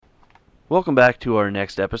Welcome back to our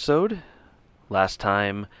next episode. Last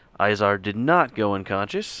time, Izar did not go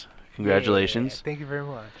unconscious. Congratulations. Yeah, thank you very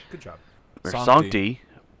much. Good job. Sancti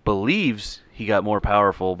believes he got more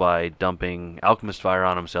powerful by dumping Alchemist Fire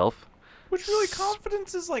on himself. Which really,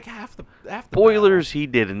 confidence is like half the Spoilers, he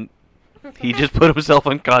didn't. He just put himself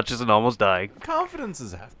unconscious and almost died. battle. Confidence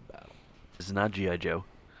is half the battle. This is not G.I. Joe.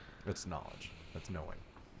 It's knowledge. That's knowing.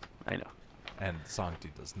 I know. And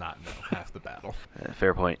Sancti does not know half the battle.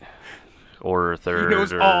 Fair point. Or third. He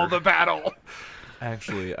knows or... all the battle.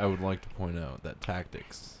 Actually, I would like to point out that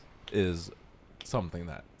tactics is something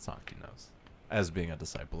that Sancti knows, as being a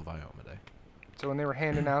disciple of Iomade. So when they were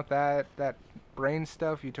handing out that brain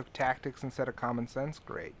stuff, you took tactics instead of common sense?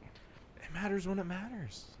 Great. It matters when it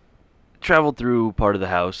matters. Traveled through part of the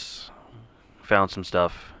house, found some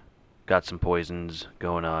stuff, got some poisons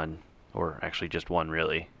going on, or actually just one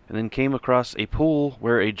really, and then came across a pool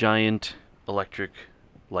where a giant electric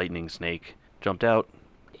lightning snake jumped out.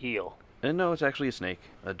 Eel. And no, it's actually a snake.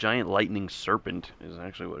 A giant lightning serpent is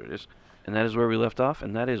actually what it is. And that is where we left off,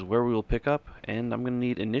 and that is where we will pick up, and I'm going to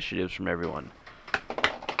need initiatives from everyone.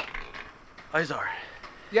 Izar.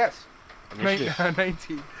 Yes. Initiative.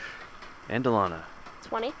 19. And Delana.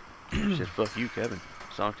 20. Shit, fuck you, Kevin.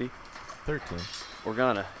 Sancti. 13.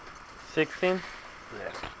 Organa. 16.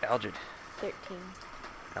 Algid. 13.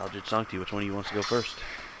 Algid, Sancti, which one of you wants to go first?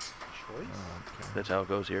 Okay. That's how it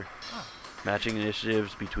goes here. Matching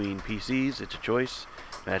initiatives between PCs, it's a choice.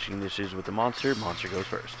 Matching initiatives with the monster goes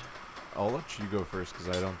first. I'll let you go first because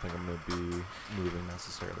I don't think I'm going to be moving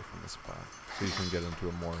necessarily from this spot. So you can get into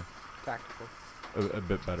a more, Tactical. a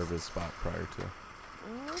bit better of a spot prior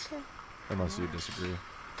to, Okay. unless you disagree.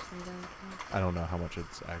 I don't know how much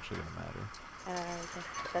it's actually going to matter. Okay.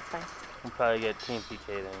 That's fine. We'll probably get Team PK'd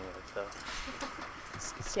anyway, so.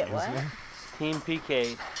 Get what? Excuse me? Team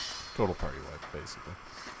PK'd. Total party wipe, basically.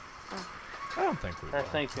 Oh. I don't think we will. That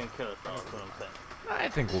snake's gonna kill us all, that's what I'm saying. I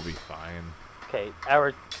think we'll be fine. Okay,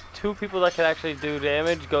 our two people that can actually do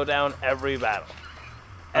damage go down every battle.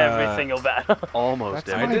 Every single battle. Almost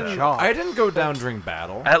That's every my time. job. I didn't go down during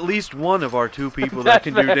battle. At least one of our two people that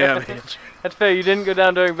can do That's fair. damage. That's fair, you didn't go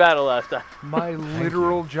down during battle last time. My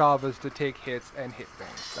literal job is to take hits and hit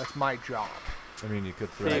things. That's my job. I mean, you could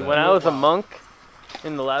throw See, that. when I was a monk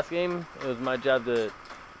in the last game, it was my job to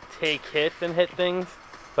take hits and hit things,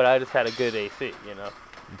 but I just had a good AC, you know?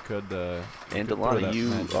 You could, And could throw Delana, that you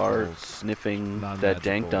magical are sniffing that non-magical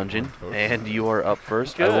dank dungeon, potion. and you are up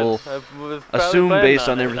first. Good. I will I was probably assume, planning based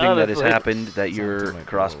on it, everything that has honestly. happened, that Sounds your like a little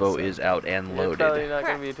crossbow sad. is out and You're probably loaded. not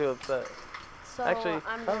gonna be too upset. So Actually,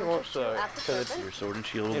 I'm probably going won't to shoot start, at the 'cause it's serpent. Your sword and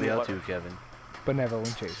shield will In be out water. too, Kevin.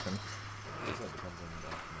 Benevolent Jason. I guess that depends on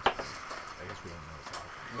the alchemist. I guess we don't know what's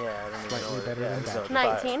happening. Yeah, I don't even Slightly know what better yeah, than I just that.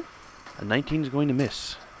 know it's fire. 19. A 19 is going to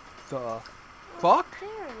miss. The fuck? There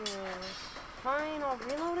it is. Fine, I'll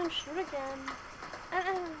reload and shoot again.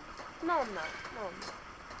 No, I'm not. No, I'm not.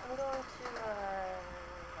 I'm going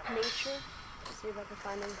to, nature to see if I can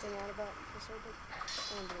find anything out about the serpent.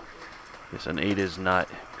 And do it. Yes, an 8 is not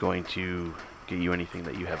going to get you anything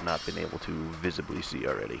that you have not been able to visibly see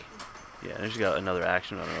already. Yeah, and I just got another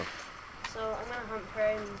action, I don't know. So I'm going to hunt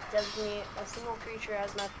prey and designate a single creature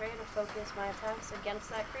as my prey to focus my attacks against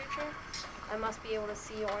that creature. I must be able to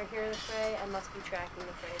see or hear the prey. I must be tracking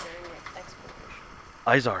the prey during the exploration.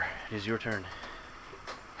 Izar, it is your turn.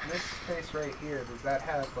 This space right here, does that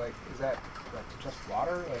have is that just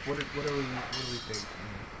water? Like what do we think?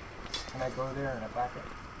 Can I go there and attack it?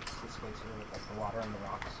 This space here with the water and the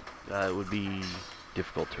rocks. It would be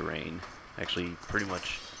difficult terrain. Actually, pretty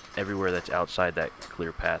much everywhere that's outside that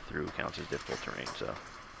clear path through counts as difficult terrain, so.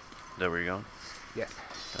 Is that where you're going? Yes.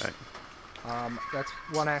 Alright. That's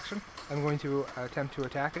one action. I'm going to attempt to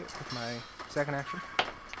attack it with my second action.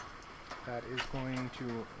 That is going to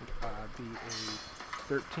be a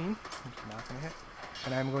 13, which is not going to hit.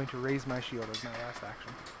 And I'm going to raise my shield as my last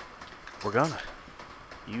action. Organa,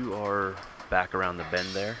 you are back around the bend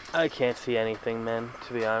there. I can't see anything, man,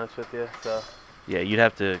 to be honest with you, so. Yeah, you'd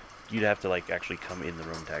have to like actually come in the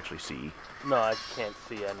room to actually see. No, I can't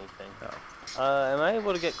see anything. Oh. Am I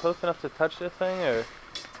able to get close enough to touch this thing, or?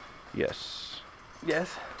 Yes.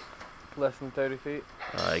 Yes. Less than 30 feet?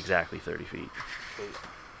 Exactly 30 feet.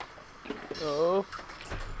 Sweet. Oh.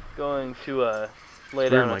 Going to, lay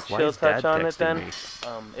Weird, down a like, why chill is Dad touch on it texting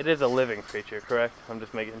then. me? It is a living creature, correct? I'm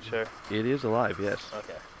just making sure. It is alive, yes.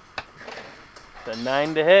 Okay. The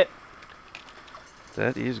 9 to hit.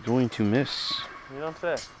 That is going to miss. You don't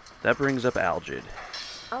say. That brings up Algid.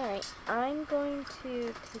 Alright, I'm going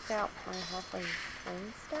to take out my halfling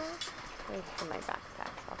flame staff. Wait for my backpack.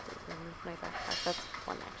 So I'll have to remove my backpack. That's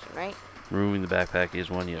one action, right? Removing the backpack is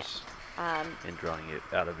one, yes. And drawing it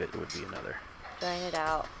out of it would be another. Drawing it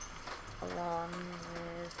out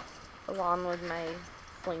along with my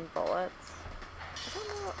sling bullets. I don't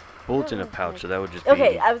know. Bullets in a don't know. pouch, so that would just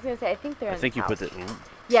Okay, be... I was gonna say I think they're I in think the you put pouch. that...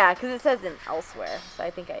 Yeah, because it says in elsewhere, so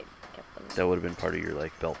I think I kept them. That would have been part of your,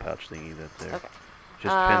 like, belt pouch thingy that there. Okay.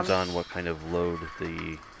 Just depends on what kind of load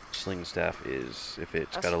the sling staff is. If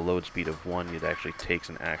it's got a load speed of 1, it actually takes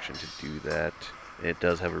an action to do that. It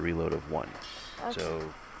does have a reload of 1. Okay. So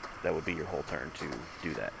that would be your whole turn to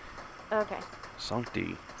do that. Okay.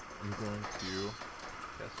 Sancti. I'm going to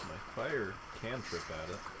cast my fire cantrip at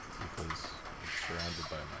it because it's surrounded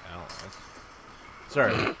by my allies.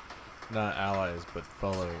 Sorry, not allies, but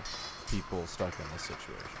fellow people stuck in this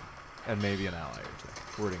situation. And maybe an ally or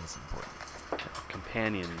two. Wording is important.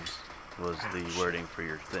 Companions was the wording for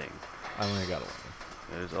your thing. I only got 11.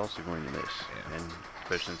 It is also going to miss. Yeah. And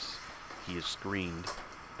especially since he is screened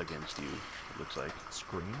against you, it looks like.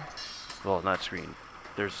 Screen? Well, not screened.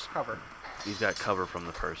 There's Cover. He's got cover from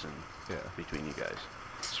the person Yeah. between you guys.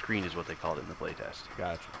 Screen is what they called it in the playtest.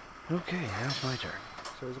 Gotcha. Okay, now's my turn.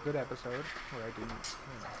 So it was a good episode where I didn't.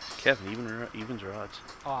 Kevin, evens or odds?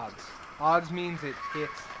 Odds. Odds means it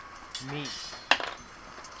hits me.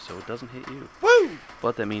 So it doesn't hit you. Woo!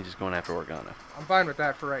 But that means it's going after Organa. I'm fine with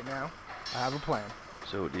that for right now. I have a plan.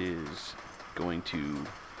 So it is going to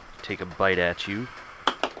take a bite at you.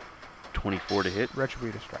 24 to hit.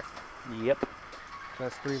 Retributive strike. Yep. So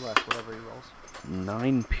that's 3 less, whatever he rolls.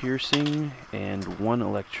 9 piercing and 1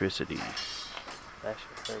 electricity. That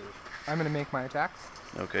should hurt. I'm going to make my attack.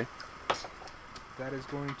 Okay. That is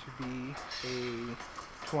going to be a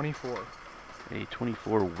 24. A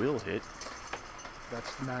 24 will hit.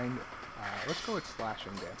 That's 9. Let's go with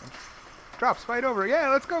slashing damage. Drops, fight over. Yeah,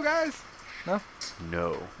 let's go, guys. No?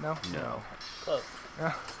 No. No? No. Close.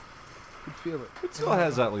 Yeah. Could feel it. It still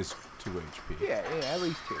has at least 2 HP. Yeah, at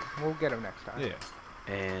least 2. We'll get him next time. Yeah.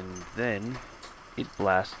 And then it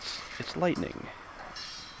blasts its lightning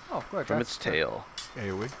Oh, good. from that's its tail.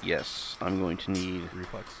 AoE? Yes, I'm going to need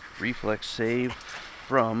Reflex? reflex save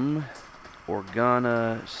from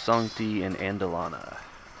Organa, Sancti, and Andalana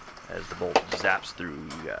as the bolt zaps through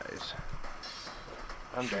you guys.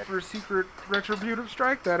 I'm dead. Super secret retributive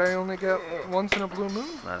strike that I only get once in a blue moon.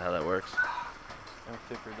 Not how that works. I'm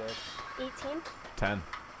super dead. 18. 10.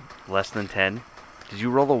 Less than 10. Did you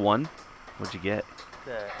roll a 1? What'd you get?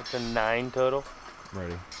 It's a 9 total.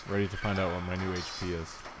 Ready. Ready to find out what my new HP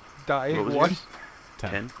is. Die What was 1. yours?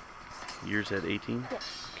 10. Yours at 18?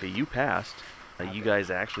 Yes. Okay, you passed. You guys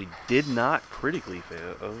actually did not critically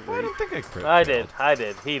fail. Oh, I wait. don't think I crit I failed. did. I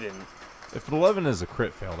did. He didn't. If an 11 is a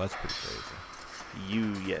crit fail, that's pretty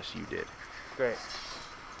crazy. Yes, you did. Great.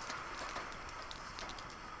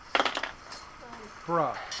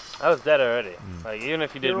 Bruh. I was dead already. Mm. Like, even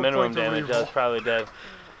if you did 0 minimum points of damage, I was reroll. probably dead.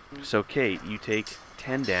 So, Kate, you take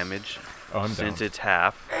 10 damage Oh, I'm since down. it's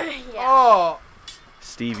half. Yeah. Oh!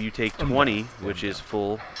 Steve, you take I'm 20, down. Yeah, which I'm is down.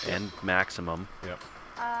 full and maximum.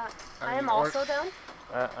 I I am mean, or- also down.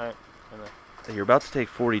 I'm You're about to take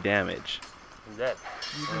 40 damage. dead.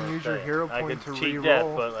 You I can was use your saying. hero I point could to cheat death,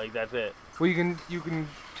 reroll. but like that's it. Well, you can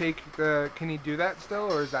take the. Can he do that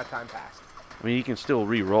still, or is that time passed? I mean, you can still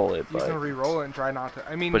re-roll it, You can but re-roll it and try not to.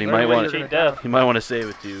 I mean, But he either might way wanna- you're gonna Cheat death. die. you might want to save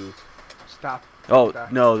it to... Stop. Oh, Die.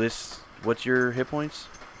 no, this... What's your hit points?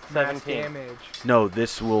 Max 17. damage. No,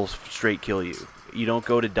 this will straight kill you. You don't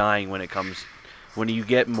go to dying when it comes... When you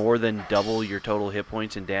get more than double your total hit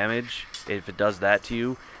points and damage, if it does that to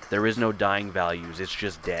you, there is no dying values. It's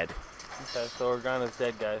just dead. Okay, so Organa's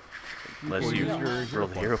dead, guys. Unless Well, you use your hero roll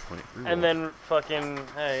the hero point. And then fucking,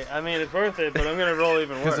 hey, I mean it's worth it, but I'm gonna roll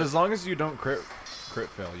even Because worse. as long as you don't crit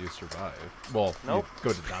fail, you survive. Well, Nope. you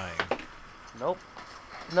go to dying. Nope.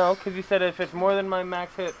 No, because you said if it's more than my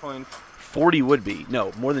max hit points, 40 would be.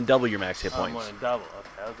 No, more than double your max hit oh, more points. than double.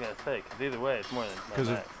 Okay, I was gonna say, because either way, it's more than my Because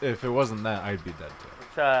max. if it wasn't that, I'd be dead too.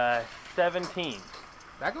 It's 17.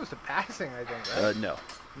 That goes to passing, I think, right? No.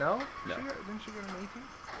 No? No. Didn't she get an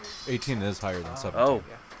 18 is higher than 17. Oh,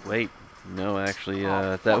 Yeah. wait. No, actually,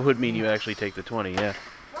 Oh, that fuck would mean me. you actually take the 20, yeah.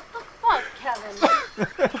 What the fuck,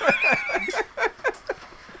 Kevin?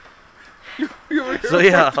 You were So,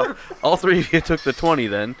 yeah, all three of you took the 20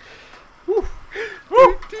 then.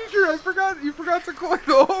 Teacher, I forgot. You forgot to collect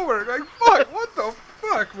the homework. Like, fuck. What the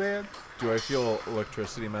fuck, man? Do I feel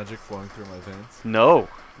electricity magic flowing through my veins? No,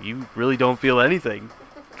 you really don't feel anything.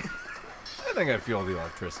 I think I feel the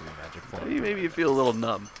electricity magic flowing. through Maybe my you feel a little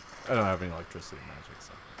numb. veins. I don't have any electricity magic,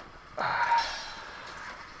 so.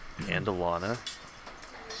 And Alana.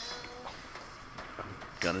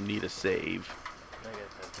 Gonna need a save. I guess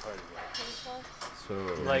that's part of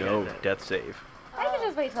it. So Like I no, said. death save. I can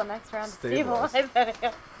just wait till next round to Stabilize. stabilize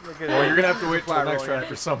it. Look at Well, it. you're gonna have to wait till Flat the next roll, round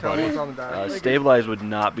yeah. for Tell me somebody. what's on the die. Like, Stabilize would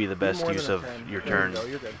not be the best more use than a of 10. your There you turn. go,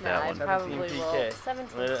 you're good. No, That I one. probably Team will. PK.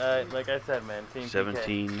 17. Like I said, man, Team PK.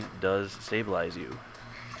 17 does stabilize you.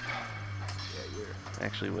 Yeah, you're.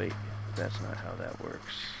 Actually, wait. That's not how that works.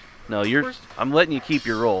 No, I'm letting you keep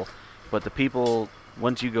your roll, but the people,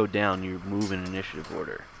 once you go down, you move in initiative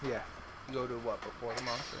order. Yeah. You go to what, before the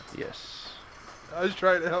monster? Yes. I was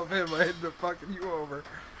trying to help him. I ended up fucking you over.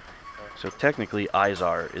 So technically,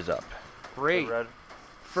 Izar is up. Great. Red.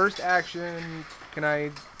 First action, can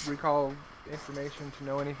I recall information to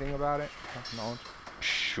know anything about it? Knowledge.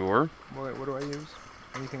 Sure. What do I use?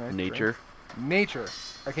 Anything I can Nature. drink? Nature.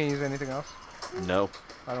 I can't use anything else? No.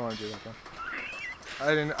 I don't want to do that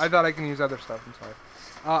then. I thought I can use other stuff. I'm sorry.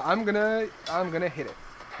 I'm gonna hit it.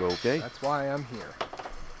 Okay. That's why I'm here.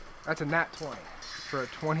 That's a nat 20 for a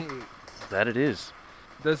 28. That it is.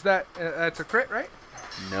 Does that? That's a crit, right?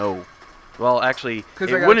 No. Well, actually,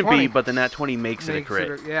 'Cause I it got a wouldn't 20. be, but the nat 20 makes it a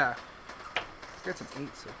crit. Yeah. That's an 8,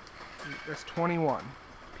 so that's 21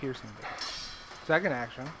 piercing damage. Second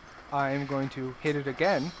action, I'm going to hit it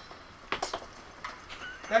again.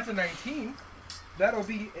 That's a 19. That'll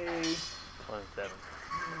be a 27.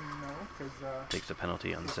 no, because Takes a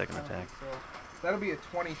penalty on the second attack. So that'll be a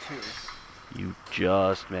 22 You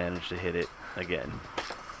just managed to hit it again.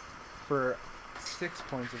 for 6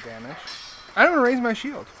 points of damage. I don't want to raise my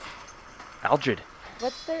shield. Aldred.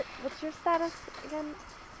 What's your status again,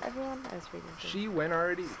 everyone? I was reading. through. She went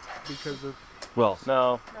already because of. Well,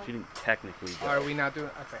 No. she didn't technically go. Are we not doing?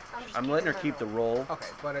 Okay. just I'm letting her keeping keep the my roll, Okay,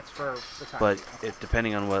 but it's for the time. but being. Okay. it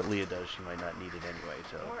depending on what Leah does, she might not need it anyway.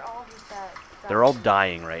 So We're all just that. they're all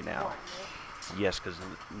dying right now. One, right? Yes, because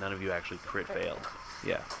none of you actually crit failed.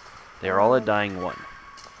 Yeah, they are all at dying 1.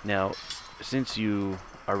 Now, since you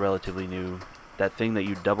are relatively new, that thing that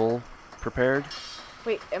you double prepared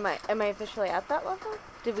Wait, am I officially at that level?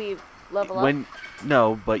 Did we level up? when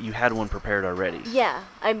no, but you had one prepared already. Yeah,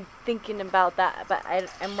 I'm thinking about that, but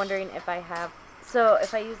I'm wondering if I have. So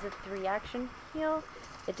if I use a 3-action heal,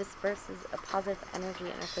 it disperses a positive energy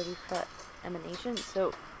in a 30-foot emanation.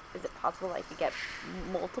 So is it possible I could get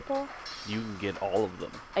multiple? You can get all of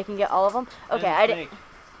them. I can get all of them. Okay, And I didn't. snake.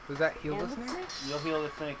 Does that heal And the the snake? snake? You'll heal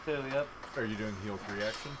the snake too. Yep. Are you doing heal 3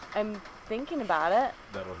 action? I'm thinking about it.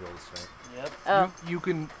 That'll heal the snake. Yep. Oh, You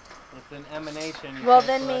can. It's an emanation. You well can't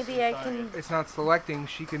then select maybe your I target. can. It's not selecting.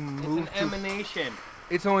 She can It's move an to. emanation.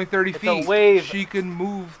 It's only 30 It's feet. a wave. She can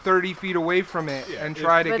move 30 feet away from it Yeah, and if-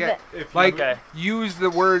 try to But get. If Like, you, Okay. use the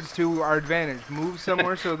words to our advantage. Move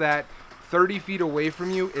somewhere so that 30 feet away from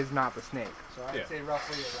you is not the snake. So I'd Yeah. say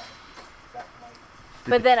roughly around that might.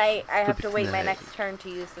 But then I have to Stupid wait my snake. next turn to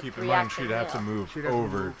use the keep in 3-action mind she'd have to heal. move She'd have to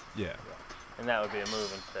over. move. Yeah. And that would be a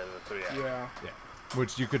move instead of a 3 action. Yeah.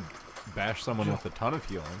 Which you could bash someone with a ton of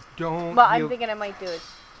healing. Don't. Well, I'm heal- thinking I might do it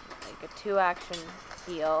like a 2-action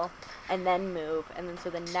heal and then move, and then so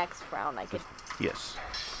the next round I could Yes,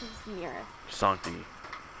 who's nearest. Sancti.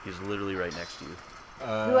 He's literally right next to you.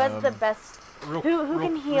 Who has the best? Real, Who real-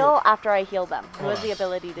 can real- heal after I heal them? Who Hold has the on.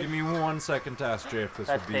 ability to? Give me 1 second to ask Jay if this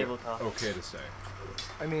That's would be tabletop. okay to say.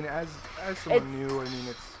 I mean, as someone It's- new, I mean,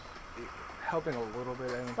 it's helping a little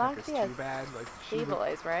bit. I don't think it's Saxy too has bad. Like she would-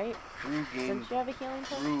 Stabilize, right? Through Didn't you have a healing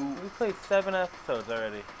touch? We played 7 episodes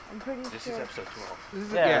already. I'm pretty This sure. is episode 12. This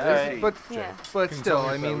is, Yeah, yeah, this right. is, but Yeah. but Can you still, tell me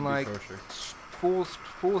I if that mean, would be like kosher?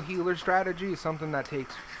 full healer strategy is something that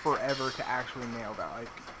takes forever to actually nail down. Like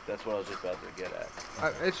That's what I was just about to get at.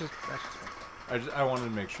 it's just that's just me. I wanted to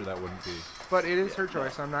make sure that wouldn't be. But it is Yeah, her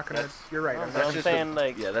choice. I'm not gonna. that's- You're right. No, I'm but not I'm just saying,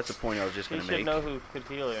 like, Yeah, that's the point I was just she gonna should make. know who could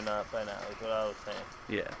heal or not by now, is what I was saying.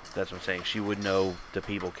 Yeah, that's what I'm saying. She would know the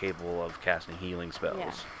people capable of casting healing spells.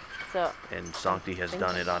 Yeah. So And Sancti has Thank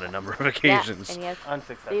done you. it on a number of yeah, occasions. and he has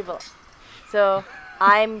Unsuccessful. stable. So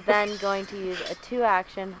I'm then going to use a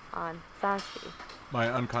 2-action on Sassy, My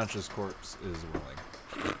unconscious corpse is willing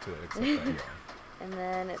to accept that healing. and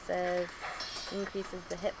then it says increases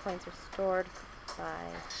the hit points restored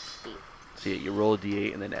by 8. So yeah, you roll a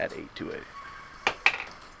d8 and then add 8 to it. 3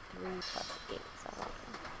 plus 8, so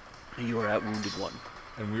 11. You are at wounded 1.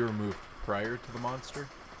 And we were moved prior to the monster,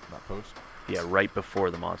 not post. Yeah, right before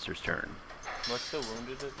the monster's turn. What's the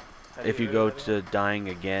wounded? How do If you get go rid of it again? to dying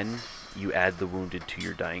again, you add the wounded to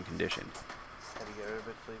your dying condition. How do you get rid of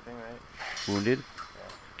it sleeping, right? Wounded?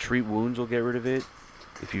 Yeah. Treat wounds will get rid of it.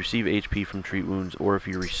 If you receive HP from treat wounds, or if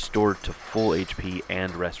you're restored to full HP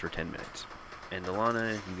and rest for 10 minutes. And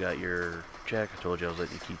Alana, you got your check. I told you I was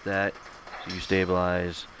letting you keep that. So you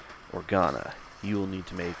stabilize. Organa, you will need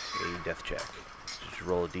to make a death check. Just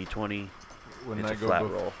roll a d20. Wouldn't It's I a go flat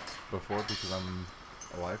roll. before because I'm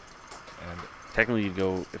alive? And Technically, you'd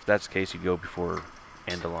go, if that's the case, you'd go before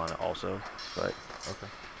Andalana also. But okay.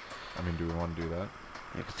 I mean, do we want to do that?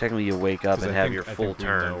 Yeah, 'cause technically you wake up 'Cause and I have think- your I full think we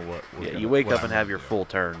turn. know what we're Yeah, gonna- you wake what up I'm and have gonna your do. full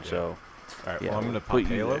turn, Yeah. so All right. yeah, Well, I'm we'll gonna pop put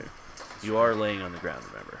you Halo. there. You are laying on the ground,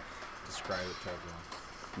 remember? Describe it to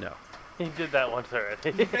everyone. No. He did that once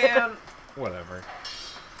already. Man. Whatever.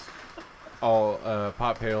 I'll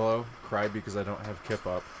pop Halo, cry because I don't have Kip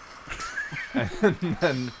up, and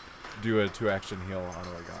then do a 2-action heal on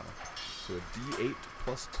Organa. So a D8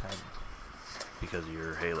 plus 10. Because of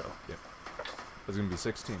your Halo. That's gonna be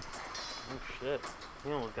 16. Oh shit.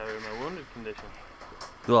 You almost got rid of my wounded condition.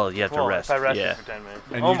 Well, you have to Well, rest. if I rested Yeah. for 10 minutes.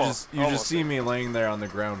 And almost, you just almost. see me laying there on the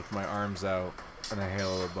ground with my arms out and a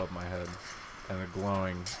halo above my head and a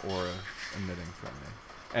glowing aura emitting from me.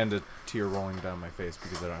 And a tear rolling down my face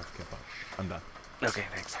because I don't have to Kip up. I'm done. Okay,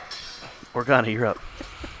 thanks. Organa, you're up.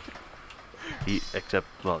 Except,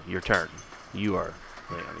 well, your turn. You are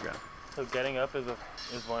laying on the ground. So getting up is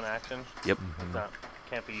one action. Yep. It's not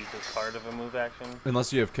can't be used as part of a move action.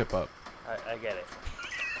 Unless you have Kip up. I get it.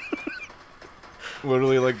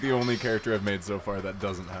 Literally like the only character I've made so far that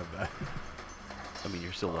doesn't have that. I mean,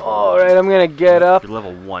 you're still level All 1. right, I'm gonna get up. You're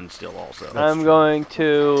level 1 still, also. That's I'm true. going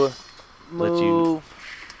to Let you- move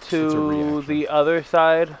It's a to reaction. the other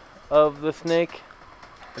side of the snake.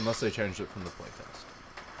 Unless they changed it from the playtest.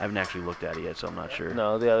 I haven't actually looked at it yet, so I'm not sure.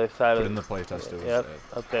 No, the other side But of in the playtest it was Yep,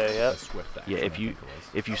 up there, a yep. swift action. Yeah, I if you think it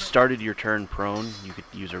was. if you started your turn prone, you could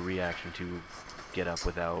use a reaction to get up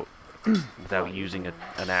without using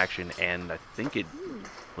an action, and I think it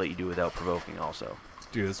let you do without provoking also.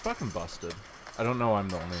 Dude, it's fucking busted. I don't know I'm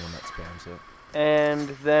the only one that spams it. And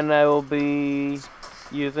then I will be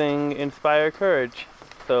using Inspire Courage.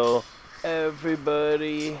 So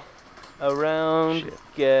everybody around Shit.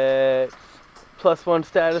 gets +1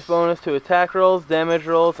 status bonus to attack rolls, damage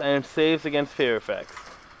rolls, and saves against fear effects.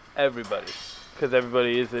 Everybody. Because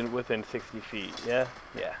everybody is within 60 feet, yeah?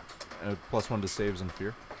 Yeah. +1 to saves and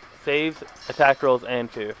fear. Saves, attack rolls, and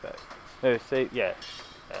fear effects. No, yeah.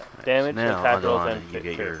 Damage, Now, attack rolls, Adon, and you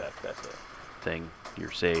get fear your- effects. That's it. Thing,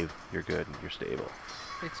 you're save, you're good, you're stable.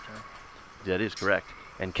 It's turn. That is correct.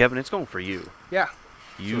 And Kevin, it's going for you. Yeah.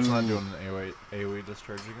 So it's not doing an AoE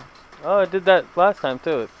discharge again? Oh, it did that last time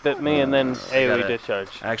too. It bit me and then I AoE gotta- discharge.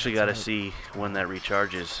 I actually got to see when that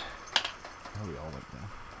recharges. Oh, we all went now.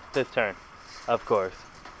 This turn, of course.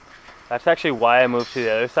 That's actually why I moved to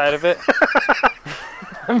the other side of it.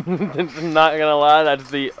 I'm not gonna lie,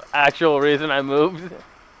 that's the actual reason I moved.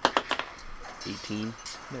 18.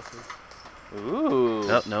 Misses. Ooh.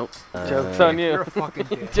 Nope, nope. Joke's on you. You're a fucking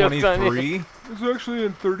kid. Joke's on you. 23? It's actually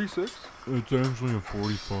in 36. It's actually a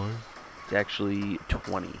 45. It's actually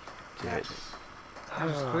 20 to hit. You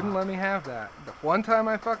just couldn't let me have that. The one time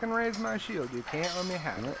I fucking raised my shield, you can't let me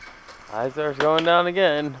have it. Eyes are going down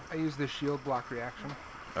again. I used the shield block reaction.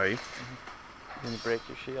 Are you? You gonna break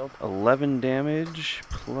your shield? 11 damage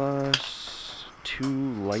plus 2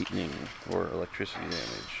 lightning or electricity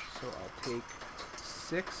damage. So I'll take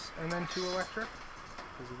 6 and then 2 electric.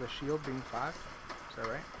 Because of the shield being 5. Is that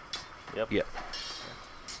right? Yep.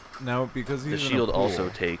 Now, because The he's shield in a pool, also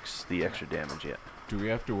takes the extra damage, yeah. do we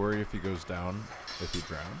have to worry if he goes down if he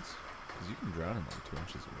drowns? Because you can drown in like 2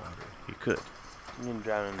 inches of water. You could. You can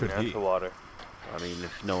drown in Could the he? natural water. I mean,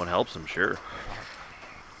 if no one helps him, sure.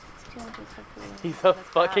 He's a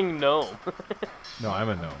fucking gnome. No, I'm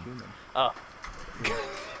a gnome. Human. Oh.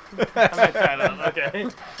 I might try that. Okay.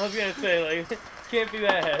 I was gonna say, like, can't be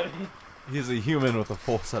that heavy. He's a human with a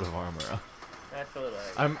full set of armor on. That's what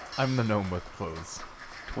I. I'm the gnome with clothes.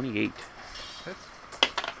 28. Hits.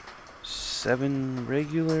 7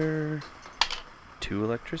 regular, 2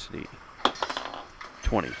 electricity.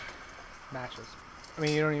 20. Matches. I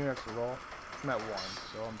mean, you don't even have to roll. I'm at 1,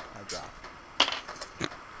 so I drop.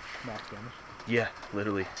 Max damage. Yeah,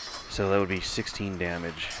 literally. So that would be 16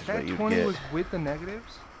 damage is That what you'd 20 get. was with the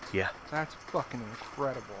negatives? Yeah. That's fucking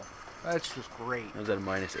incredible. That's just great. I was at a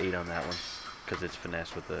 -8 on that one because it's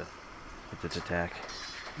finesse with its attack.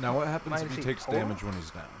 Now, what happens if Minus he 8 takes total? damage when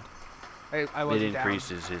he's down? I It wasn't down.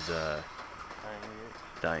 increases his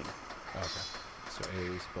dying. Okay. So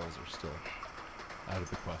AoE spells are still out of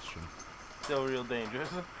the question. Still real dangerous.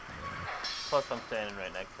 Yeah. Plus, I'm standing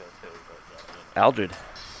right next to it too. But yeah, Aldred.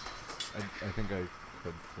 I think I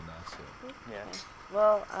could finesse it, yeah.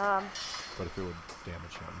 Well, but if it would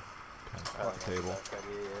damage him, kind of Oh, off the table. that's gotta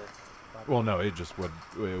be, Well, no, it just would.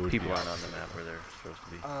 It would People be aren't off on the table. map where they're supposed to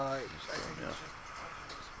be. I Just think throwing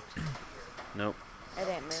it's it out. Nope. I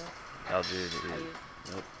didn't move. Aldred I is.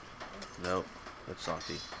 used Nope. That's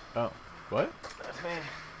Sancti. Oh, what? That's me.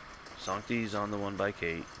 Sancti's on the one by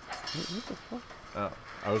Kate. Oh,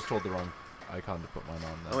 I was told the wrong icon to put mine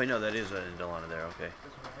on. Oh wait, no, that is Delana there. Okay.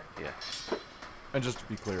 Yeah. And just to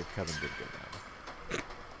be clear, Kevin did go down.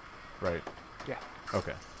 right? Yeah.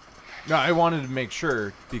 Okay. No, I wanted to make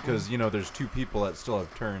sure because, there's 2 people that still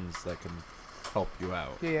have turns that can help you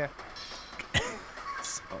out. Yeah.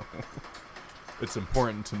 So it's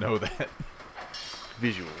important to know that.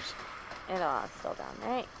 Visuals. It's all still down,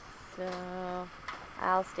 right? So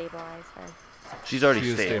I'll stabilize her. She's already She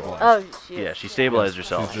is stable. stabilized. Oh, she Yeah, is. she stabilized Yes,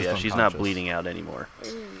 herself. she's just She's not unconscious. bleeding out anymore.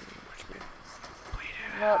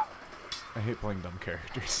 Well, I hate playing dumb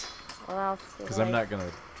characters I'll because I'm not stabilize.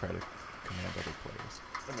 going to try to command other players.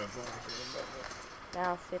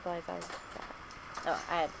 Now stabilize our set. Oh,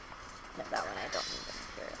 I had no, that one. I don't need the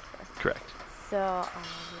material for. Correct. So I'll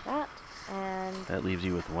do that. And That leaves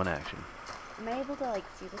you with 1 action. am I able to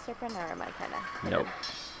see the serpent, or am I kind of? Nope.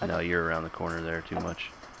 No, Okay. you're around the corner there too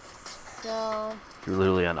much. So You're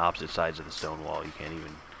literally on opposite sides of the stone wall. You can't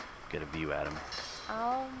even get a view at him.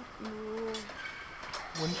 I'll move.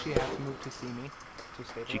 Wouldn't she have to move to see me to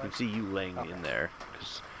stabilize? She can see you laying Okay. in there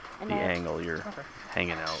because And the then- angle you're Okay.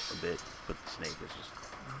 hanging out a bit, but the snake is just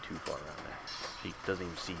too far around there. She doesn't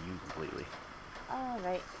even see you completely. All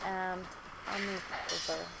right. I'll move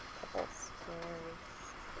over a couple squares.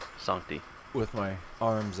 Sancti. With my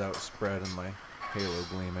arms outspread and my halo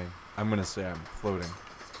gleaming, I'm going to say I'm floating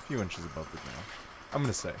a few inches above the ground. I'm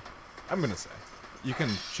going to say. You can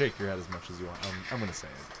shake your head as much as you want. I'm going to say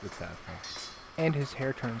it. It's happening. And his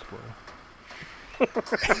hair turns blue.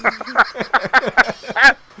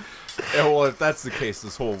 Yeah, well, if that's the case,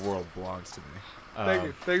 this whole world belongs to me.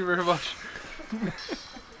 Thank you very much.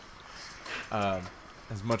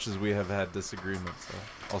 As much as we have had disagreements,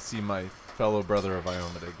 I'll see my fellow brother of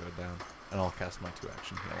Iomade go down, and I'll cast my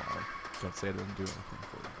 2-action heal on him. Don't say I didn't do anything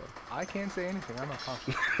for you, bud. I can't say anything. I'm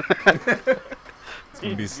unconscious. It's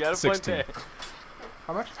going to be You got a point 16. there.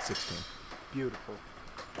 How much? 16. Beautiful.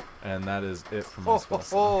 And that is it for my spell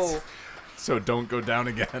slots. Oh, So don't go down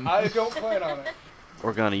again. I don't plan on it.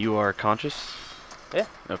 Organa, you are conscious? Yeah.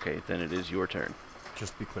 Okay, then it is your turn.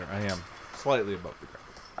 Just be clear, I am slightly above the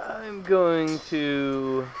ground. I'm going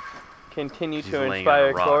to continue He's to laying on a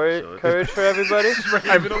inspire rock, so it- courage for everybody.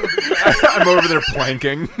 I'm over there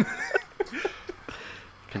planking.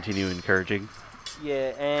 Continue encouraging.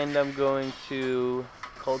 Yeah, and I'm going to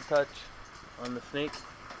cold touch on the snake.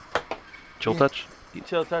 Chill Yeah. touch?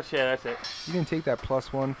 Chill touch, yeah, that's it. You didn't take that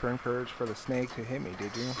 +1 for encourage for the snake to hit me,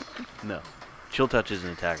 did you? No. Chill touch is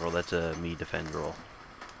an attack roll. That's a me defend roll.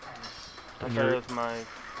 I And thought your- it was my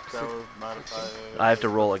spell modifier. I have to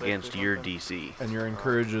roll Six or against your something. DC. And your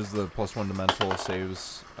encourage is the +1 to mental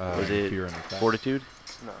saves Was it fear and attack. Fortitude?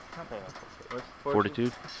 No, hang on. What's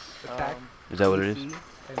Fortitude? Attack. Is that what it is? DC,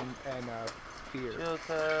 And fear. Chill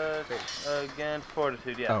touch against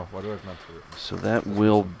fortitude, yeah. Oh, why do I have mental? written? So that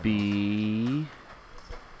will be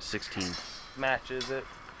 16. Matches it.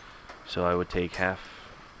 So I would take half,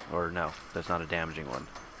 or no, that's not a damaging one.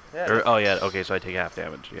 Yeah, Or, oh yeah, okay, so I take half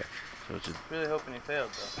damage. Yeah. So it's a really hoping he failed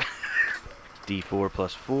though. D4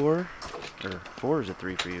 plus 4, or 4 or is it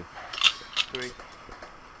 3 for you? 3.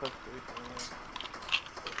 Plus 3 for me.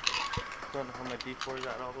 Don't know how my d4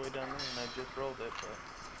 got all the way down there, and I just rolled it. But.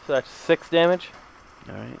 So that's 6 damage.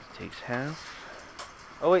 All right, takes half.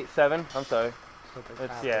 Oh wait, 7. I'm sorry. So the It's-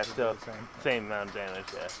 half yeah, doesn't still do the same. Same amount of damage,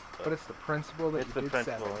 yeah. So But it's the principle that it's you the did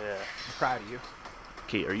principle, 7. yeah. I'm proud of you.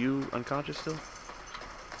 Okay, are you unconscious still?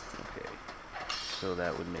 Okay. So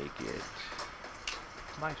that would make it,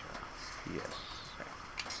 My turn. yes.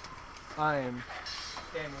 I am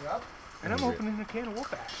standing up, and I'm Great. opening a can of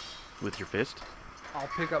wolf ass. With your fist? I'll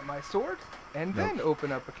pick up my sword, and Nope. then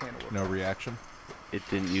open up a can of wolf No ass. reaction. It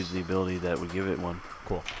didn't use the ability that would give it one.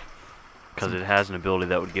 Cool. Because it has an ability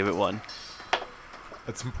that would give it one.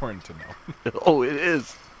 That's important to know. Oh, it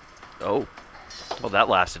is. Oh. Well, that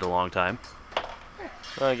lasted a long time.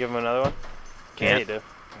 Want to give him another one? Can't. Yeah, you do.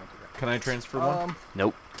 Can't do Can I transfer that. one?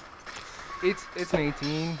 Nope. It's an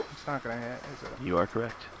 18. It's not gonna hit, is it? You are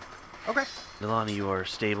correct. Okay. Nilani, you are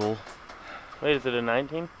stable. Wait, is it a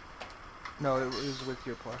 19? No, it was with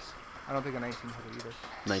your plus. I don't think a 19 hit it either.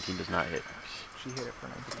 19 does not hit. She hit it for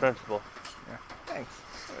 19. Principle. Yeah. Thanks.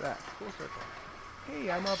 Look at that. Full circle. Hey,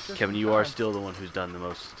 I'm up just Kevin, in you are time. still the one who's done the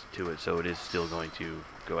most to it, so it is still going to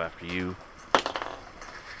go after you.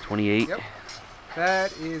 28. Yep.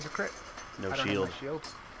 That is a crit. No I don't shield. Have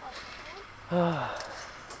my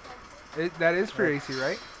shield. That is for AC,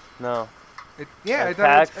 right? No. Yeah, I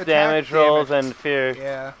thought it's Attacks, damage rolls, and fear.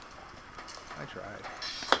 Yeah. I tried.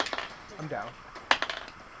 I'm down.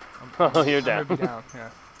 Oh, you're I'm gonna be down. down. Yeah.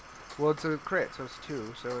 Well, it's a crit, so it's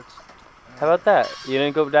 2. So it's. How about that? You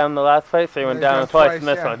didn't go down in the last fight, so you went Yeah, down down twice in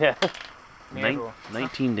twice, this one, yeah. Mantle.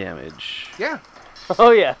 19 damage. Yeah.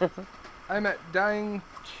 Oh, yeah. I'm at dying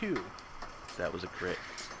 2. That was a crit.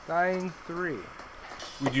 Dying 3.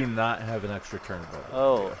 We do not have an extra turn ability.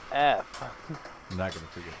 Oh, F. I'm not gonna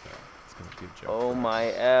forget that. It's gonna be a joke. Oh my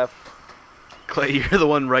F. Clay, you're the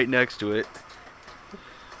one right next to it.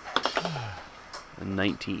 A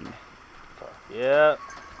 19. Yeah,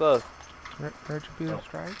 close. Retributive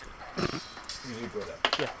strike? You go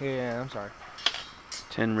down. Yeah, I'm sorry.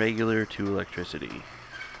 10 regular, 2 electricity.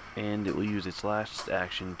 And it will use its last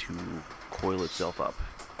action to coil itself up.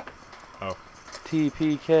 Oh.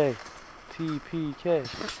 TPK.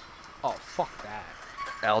 TPK. Oh, fuck that.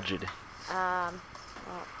 Algid. Well, I'm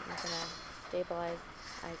gonna stabilize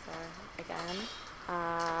Izar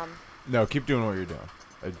again. No, keep doing what you're doing.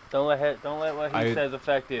 Don't let what he says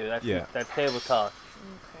affect you. That's table talk.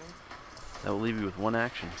 Okay. That will leave you with 1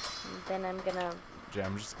 action. And then I'm gonna Jay,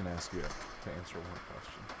 I'm just gonna ask you to answer one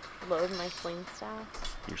question. load my sling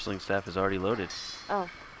staff. Your sling staff is already loaded Oh.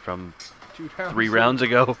 from 2 rounds. 3 rounds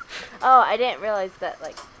ago. Oh, I didn't realize that,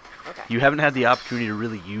 like, okay. You haven't had the opportunity to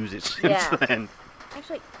really use it since Yeah. then.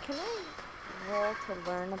 Actually, can I roll to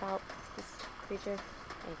learn about this creature?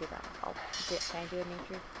 Maybe that I'll do. Can I do a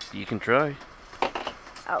nature? You can try.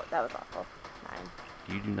 Oh, that was awful. 9.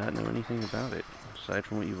 You do not know anything about it, aside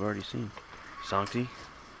from what you've already seen. Sancti,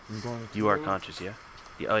 I'm going to you are conscious, yeah?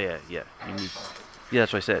 Oh, yeah. You need... Yeah,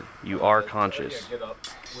 that's what I said. You are conscious. Get up,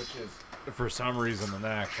 which is for some reason an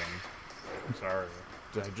action. I'm sorry.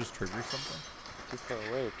 Did I just trigger something? Just go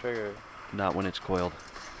away, trigger. Not when it's coiled.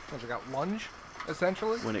 Because I got lunge,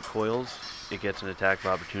 essentially. When it coils, it gets an attack of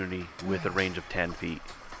opportunity with a range of 10 feet.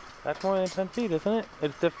 That's more than 10 feet, isn't it?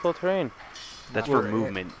 It's difficult terrain. That's Not for for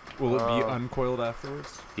movement. Will it be Oh. uncoiled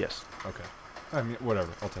afterwards? Yes. Okay. I mean,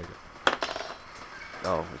 whatever. I'll take it.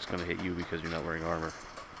 Oh, it's going to hit you because you're not wearing armor.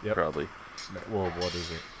 Yep. Probably. Well, what is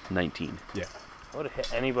it? 19. I would have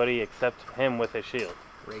hit anybody except him with his shield.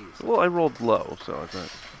 Raised. Well, I rolled low, so it's not...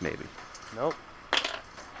 Maybe. Nope.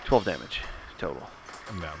 12 damage total.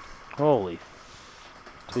 I'm down. Holy.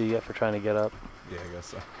 That's what you get for trying to get up. Yeah, I guess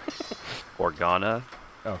so. Organa.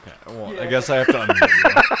 Okay. Well, Yeah. I guess I have to unmute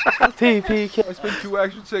you. TPK. I spent 2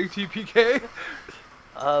 actions saying TPK.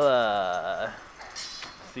 I'll,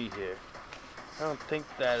 see here. I don't think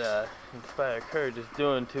that, Inspire Courage is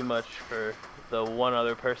doing too much for the one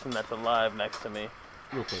other person that's alive next to me.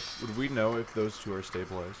 Real quick, would we know if those two are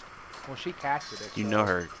stabilized? Well, she casted it. You so- know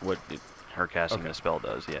her casting Okay. the spell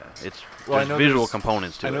does, yeah. It's Well, I there's know visual there's-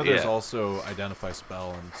 components to I know it, there's yeah. also identify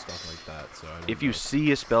spell and stuff like that, so I don't If you know.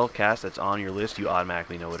 see a spell cast that's on your list, you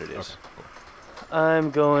automatically know what it is. Okay, cool.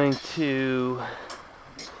 I'm going to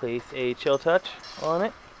place a chill touch on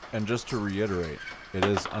it. And just to reiterate, it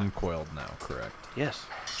is uncoiled now, correct? Yes.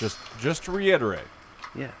 Just to reiterate,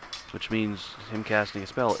 Yeah. Which means him casting a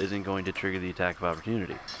spell isn't going to trigger the attack of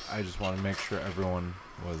opportunity. I just want to make sure everyone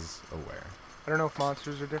was aware. I don't know if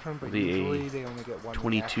monsters are different, but The usually they only get 1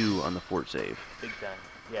 22 on the fort save. Big time.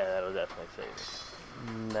 Yeah, that'll definitely save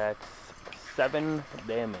it. That's 7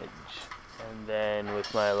 damage. And then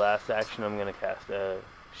with my last action, I'm going to cast a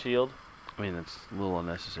shield. I mean, that's a little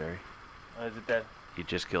unnecessary. Oh, is it dead? You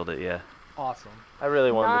just killed it, yeah. Awesome. I really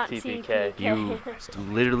Not wanted the TPK. You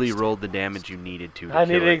literally rolled the damage you needed to I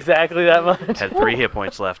kill needed it. exactly that much. Had 3 hit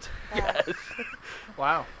points left.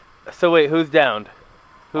 Wow. So wait, who's downed?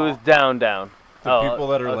 Who's down? The people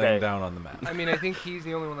that are laying down on the mat. I mean, I think he's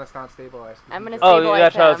the only one that's not stabilized. I'm gonna Oh, stabilize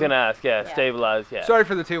that's what I was him. gonna ask. Yeah, Yeah. stabilize. Yeah. Sorry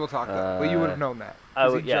for the table talk, though, but you would have known that. I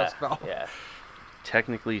 'cause would. he Yeah. just fell. Yeah.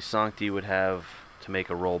 Technically, Sancti would have to make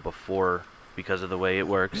a roll before because of the way it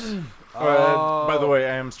works. By the way,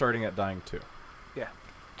 I am starting at dying too.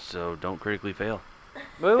 So don't critically fail.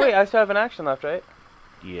 Wait. I still have an action left, right?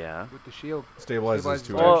 Yeah. With the shield. Stabilizes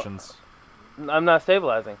 2 Well- actions. I'm not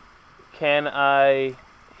stabilizing. Can I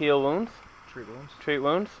heal wounds? Treat wounds. Treat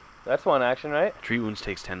wounds? That's 1 action, right? Treat wounds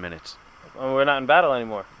takes 10 minutes. We're not in battle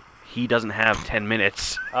anymore. He doesn't have 10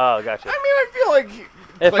 minutes. Oh, gotcha. I mean, I feel like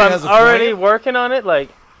If Clay has I'm a already point. working on it, like,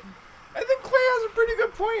 I think Clay has a pretty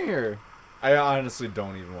good point here. I honestly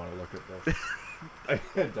don't even want to look at this. I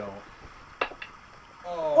don't.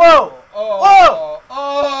 whoa, Oh!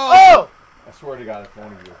 oh! I swear to God, if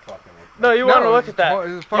one of you are fucking with No, you want to look at that?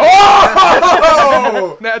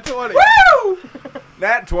 Oh! Nat 20.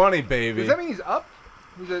 Nat 20, baby. Does that mean he's up?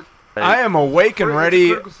 He's a I am awake and it's a ready.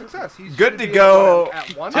 critical success. He's Good should to be go. At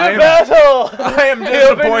 1. To I am- battle! I am The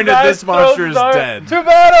open disappointed dice this monster is throws dead. To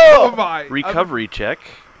battle! Oh my! Recovery check.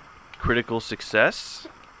 Critical success.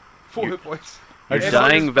 4 you- hit points. I Your just-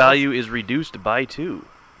 dying value is reduced by 2.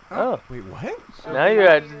 Oh, Wait, what? now you're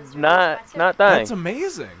at not dying. That's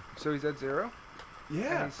amazing. So he's at 0. And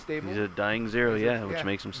Yeah. he's stable. He's a dying 0, Is it? yeah, which Yeah.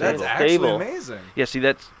 makes him That's stable. actually Stable. amazing. Yeah, see,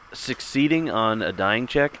 that's succeeding on a dying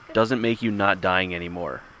check doesn't make you not dying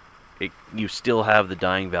anymore. You still have the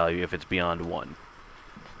dying value if it's beyond 1.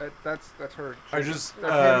 That's her. I just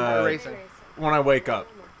That's him erasing. when I wake up,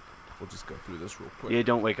 we'll just go through this real quick. Yeah,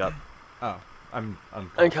 don't wake up. Oh, I'm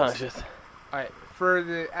unconscious. Unconscious. Alright, for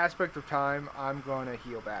the aspect of time, I'm going to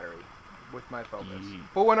heal battery with my focus. Ye-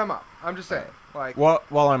 But when I'm up, I'm just saying. Like, While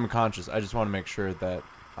I'm conscious, I just want to make sure that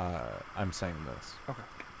I'm saying this.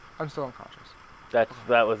 I'm still unconscious.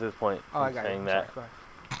 That was his point. Oh, I in got saying it. I'm that. sorry.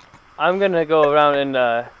 Go ahead. I'm gonna go around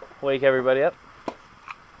and wake everybody up.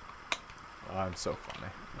 Oh, I'm so funny.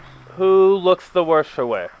 Who looks the worst for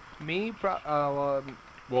wear? Me?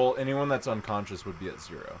 Well, anyone that's unconscious would be at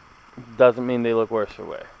 0. Doesn't mean they look worse for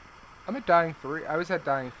wear. I'm at dying 3. I was at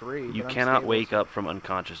dying 3. You but I'm cannot stable, wake so- up from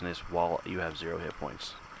unconsciousness while you have 0 hit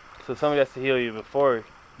points. So somebody has to heal you before.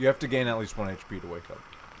 You have to gain at least 1 HP to wake up.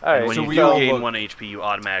 All right. And when so you we do all gain look- 1 HP, you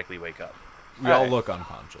automatically wake up. We all Alright. look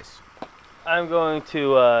unconscious. I'm going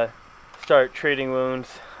to start treating wounds.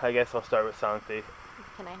 I guess I'll start with Sancti.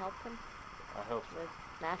 Can I help him I hope with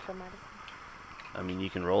natural medicine? I mean, you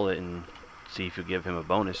can roll it and see if you give him a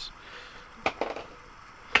bonus.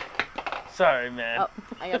 Sorry, man. Oh,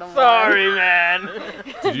 I got a Sorry, man.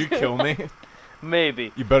 Did you kill me?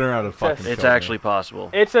 Maybe. You better not have fucking It's killed actually possible.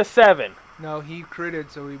 It's a 7. No, he critted,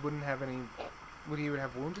 so he wouldn't have any. Would he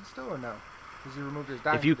have wounded still or no? Because he removed his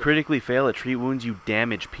dying. If you condition. critically fail at treat wounds, you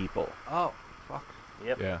damage people. Oh, fuck.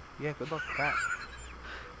 Yep. me. Yeah. Yeah, good luck with that.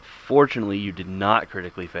 Fortunately, you did not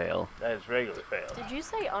critically fail. That is regular fail. Did you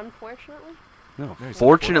say unfortunately? No. No, he's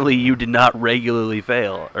Fortunately, you did not regularly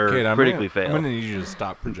fail or Kate, critically I'm fail. gonna need you to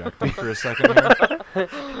stop projecting for a second here.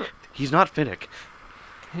 He's not Finnick.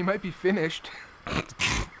 He might be finished.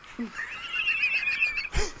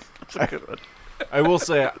 That's a good one. I will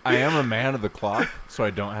say I am a man of the cloth, so I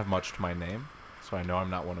don't have much to my name, so I know I'm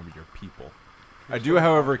not one of your people. I do,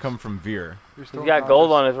 however, come from Veer. You're He's still got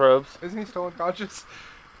gold on his robes. Isn't he still unconscious?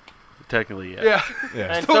 Technically, yeah. Yeah.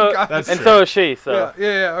 Yeah. And Still so, got That's and true. so is she, so.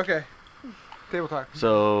 Yeah, okay. Table talk.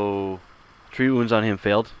 So, treat wounds on him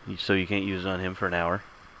failed, so you can't use it on him for an hour.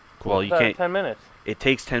 Cool. Well, you About can't. 10 minutes. It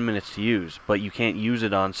takes 10 minutes to use, but you can't use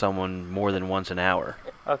it on someone more than once an hour.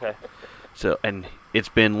 Okay. So, and it's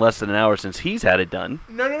been less than an hour since he's had it done.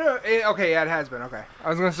 No. Okay, yeah, it has been. Okay. I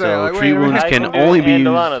was gonna say. So like, tree wait a minute. wounds I can do only it be and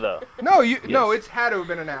used- Delana, though. No, no, Yes. it's had to have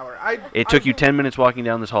been an hour. It took you 10 minutes walking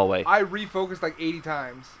down this hallway. I refocused like 80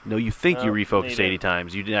 times. No, you think you No, refocused neither. 80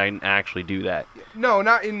 times. You didn't actually do that. No,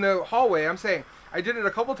 not in the hallway. I'm saying I did it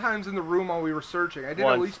a couple times in the room while we were searching. I did it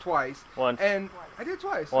Once. at least twice. Once. And I did it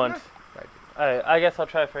twice. Once. Alright, I guess I'll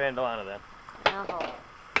try for Andalana then. No.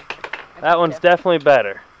 That one's definitely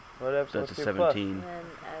better. Whatever. So that's what's a your plus? 17. And then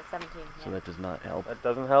 17. So Yeah. that does not help. That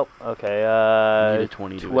doesn't help. Okay, You need a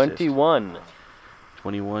 20 to assist. 21.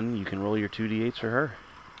 21, you can roll your 2d8s for her.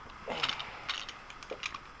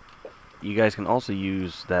 You guys can also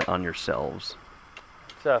use that on yourselves.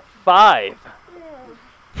 It's a 5.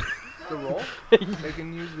 The roll. They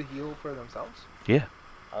can use the heal for themselves. Yeah,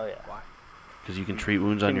 Oh yeah. because you can treat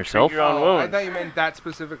wounds on Can treat yourself. your own Oh, I wounds. thought you meant that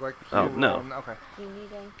specific, like. Oh, heal no. roll. Okay. Do you need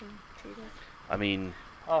anything treated? I mean,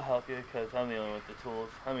 I'll help you because I'm the only one with the tools.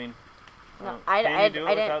 I mean, No, can you I do it didn't.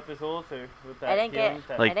 without the tools or with that I didn't get- healing?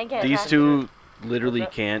 That- like didn't get these attached two literally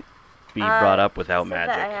What's that? can't be brought up without Said that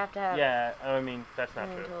I magic. have to have Yeah, I mean that's not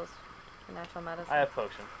healing true. tools for natural medicine. I have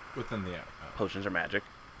potion. Within the Potions are magic.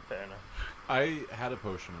 Fair enough. I had a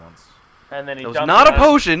potion once. And then he That was dumped not it a on-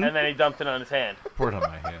 potion. And then he dumped it on his hand. Poured on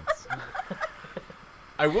my hands.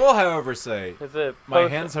 I will, however, say It's a my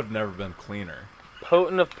potion- hands have never been cleaner.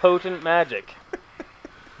 potent of potent magic.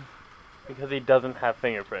 Because he doesn't have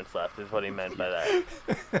fingerprints left, is what he meant by that.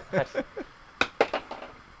 That's-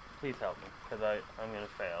 Please help me, because I'm gonna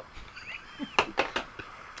fail.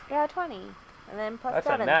 Yeah, 20. And then plus That's a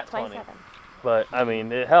 7. nat 20. 27. But I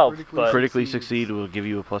mean, it helps. Critically But Critically succeeds. succeed will give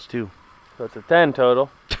you a +2. so it's a 10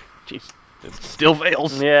 total. Jeez, it still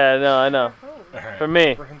fails. Yeah, no, I know. Alright. For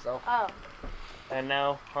me. For himself. Oh. And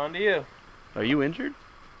now on to you. Are you injured?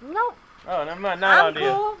 Nope. Oh, never mind. Not I'm on to you.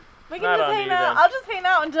 cool. We can Not just on hang you, out. then. I'll just hang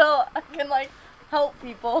out until I can like help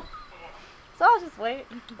people. So I'll just wait.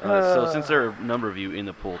 So since there are a number of you in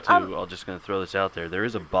the pool too, Um, I'm just gonna throw this out there. There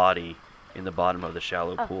is a body in the bottom of the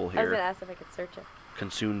shallow Oh, pool I was gonna here, ask if I could search it.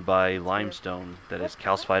 consumed by limestone that is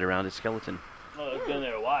calcified around its skeleton. Oh, it's been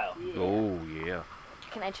there a while. Oh yeah,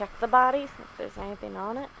 Can I check the body if there's anything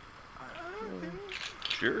on it?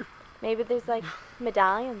 sure. Maybe there's like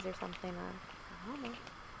medallions or something on. I don't know.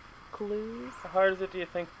 Clues. How hard is it, do you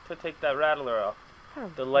think, to take that rattler off? I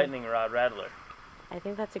don't The know. lightning rod rattler. I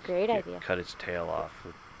think that's a great You idea. cut its tail off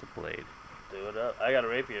with the blade. Do it up. I got a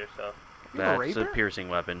rapier, so. You have a That's a rapier? piercing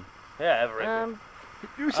weapon. Yeah, I have a rapier.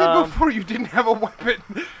 You said Um, before you didn't have a weapon.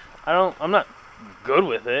 I'm not good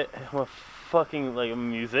with it. I'm a fucking, like, a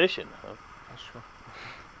musician. That's true.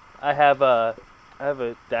 I have a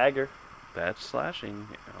dagger. That's slashing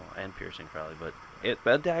and piercing probably, but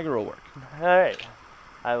a dagger will work. All right.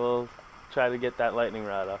 I will try to get that lightning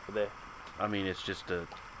rod off of there. I mean, it's just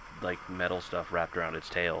like metal stuff wrapped around its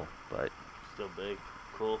tail, but Still big,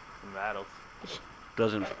 cool, and rattles.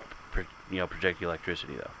 doesn't project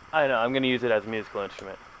electricity though. I know. I'm gonna use it as a musical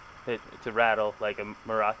instrument. It's a rattle, like a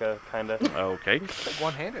maraca kind of. Okay.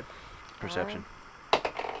 One-handed. Perception.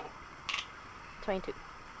 22.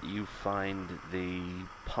 You find the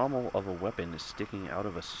pommel of a weapon is sticking out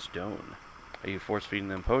of a stone. Are you force feeding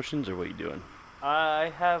them potions or what are you doing?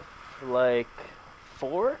 I have like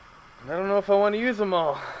 4. I don't know if I want to use them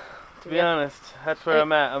all. To be honest, that's where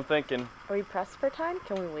I'm at. I'm thinking. Are we pressed for time?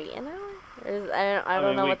 Can we wait an hour? Or I don't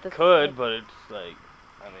mean, know we what this could, but it's like,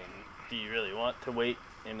 I mean, do you really want to wait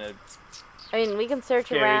in a I mean, we can search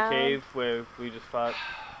scary around. cave where we just fought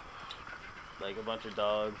like a bunch of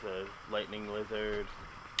dogs, a lightning lizard?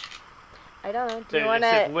 I don't know. Do They're you want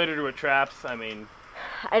just to? littered with traps. I mean,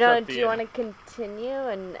 I don't know. up to Do you you. want to continue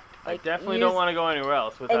and I like? definitely use, don't want to go anywhere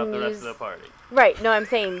else without and the rest use- of the party. Right. No, I'm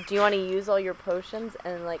saying, do you want to use all your potions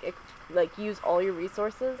and like use all your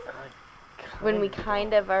resources when we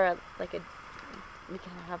kind of are like we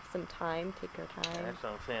can have some time, take our time. That's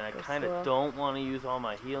what I'm saying. I Go kind slow. of don't want to use all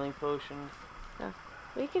my healing potions.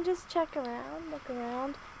 We can just check around, look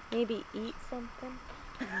around, maybe eat something.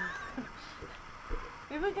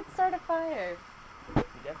 Maybe we could start a fire. We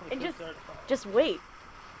definitely And could just- start a fire. Just wait.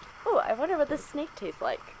 Oh, I wonder what this snake tastes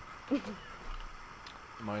like.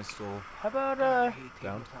 Am I still How about I hate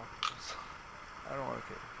down? tabletops. I don't want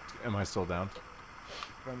to. Am I still down?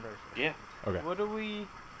 I'm very Yeah. Okay. what do we?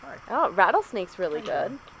 Oh, rattlesnake's really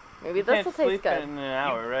good. Maybe We this can't will taste sleep good. in an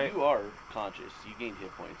hour, right? You are conscious. You gain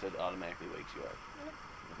hit points. That automatically wakes you up.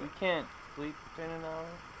 We can't sleep in an hour.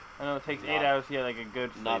 I know it takes 8 Not- hours to get like a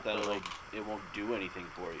good sleep. Not that but, it'll, like, it won't do anything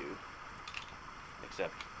for you,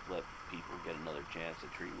 except let people get another chance to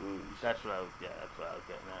treat wounds. that's what I was. Yeah, that's what I was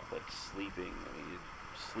getting at. But sleeping, I mean,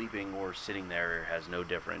 sleeping or sitting there has no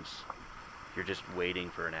difference. You're just waiting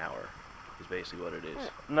for an hour, is basically what it is.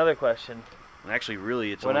 Another question: And actually,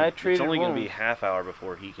 really, it's When only, I treated going to be wounds- half hour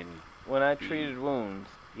before he can. when I treated wounds,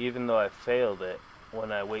 even though I failed it,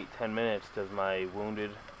 when I wait 10 minutes, does my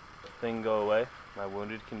wounded thing go away? My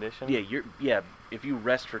wounded condition? Yeah. If you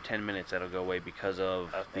rest for 10 minutes, that'll go away because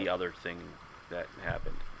of Okay. the other thing that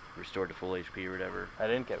happened. Restored to full HP or whatever. I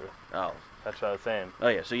didn't get rid. Oh. That's what I was saying. Oh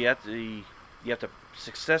yeah. So you have to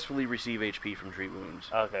successfully receive HP from treat wounds.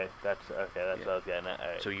 Okay, that's Yeah. what I was getting at. All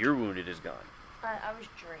right. So your wounded is gone. I was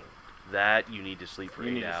drained. That you need to sleep for you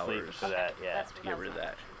 8 need to hours sleep for that. Yeah. That's to what get I was rid of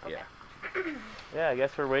that. Okay. Yeah. Yeah, I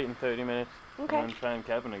guess we're waiting 30 minutes. Okay. And then trying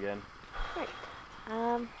Kevin again.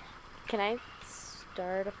 Can I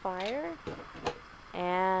start a fire?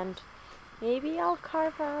 And maybe I'll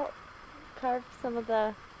carve some of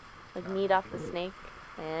the meat off the snake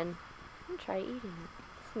and try eating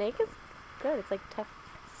it. Snake is good. It's like tough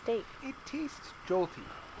steak. It tastes jolty.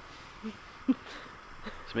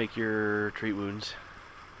 Let's make your treat wounds.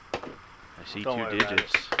 I see Don't 2 worry about it.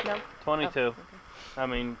 digits. No. 22. Oh, okay. I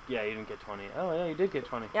mean, yeah, you didn't get 20. Oh, yeah, you did get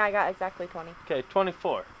 20. Yeah, I got exactly 20. Okay,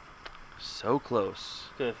 24. So close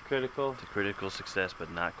Just critical. to critical success,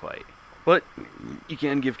 but not quite. But you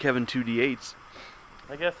can give Kevin 2 d8s.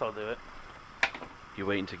 I guess I'll do it. You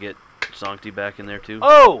waiting to get Sancti back in there too?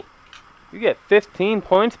 Oh! You get 15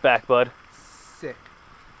 points back, bud. Sick.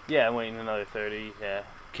 Yeah, I'm waiting another 30. Yeah.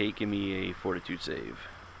 Kate, give me a fortitude save.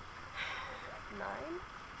 9?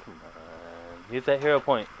 Come on. Use that hero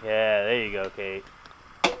point. Yeah, there you go, Kate.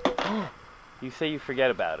 You say you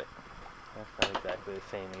forget about it. That's not exactly the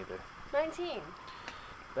same either. 19.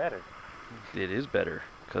 Better. It is better,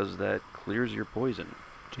 because that clears your poison.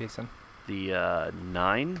 Jason. The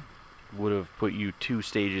 9 would have put you 2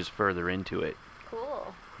 stages further into it.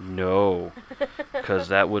 Cool. No, because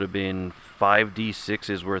that would have been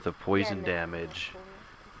 5d6's worth of poison Yeah, no, damage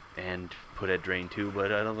no, and put at drain 2,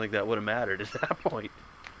 but I don't think that would have mattered at that point.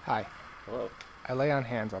 Hi. Hello. I lay on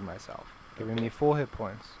hands on myself, giving me full hit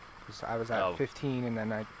points. 'Cause I was at Oh. 15 and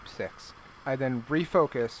then 6. I then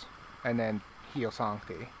refocus and then heal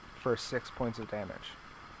Sancti for 6 points of damage.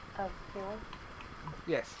 Of healing?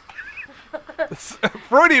 Yes.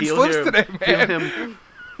 Freudian Heal slips him. today, Heal man. him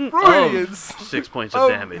Freudians. 6 points of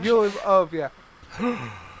damage. Yeah.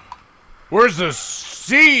 Where's the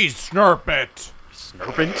sea, Snurpet?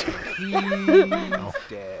 Snurpent. He's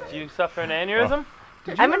dead. Do you suffer an aneurysm?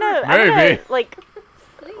 I'm gonna Maybe. like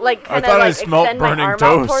I kind of thought I like smelt extend my burning arm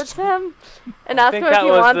toast. out towards him and ask think him if that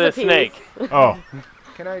he was wants the a piece. snake. Oh.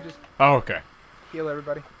 Can I just Oh, okay. heal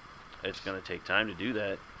everybody? It's going to take time to do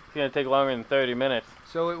that. It's gonna take longer than 30 minutes.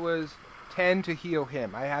 So it was 10 to heal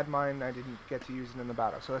him. I had mine. I didn't get to use it in the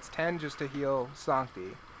battle. So that's 10 just to heal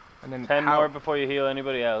Sancti. And then 10 more before you heal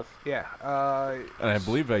anybody else. Yeah. And I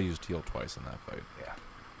believe I used heal twice in that fight. Yeah.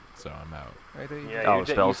 So I'm out. I think Yeah, Oh, you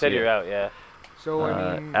spells, said yeah. you're out, yeah. So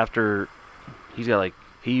I mean, after he's got like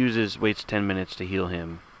waits 10 minutes to heal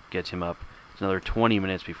him, gets him up. It's another 20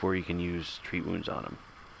 minutes before you can use treat wounds on him.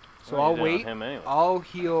 so Well, I'll you did on wait. him anyway. I'll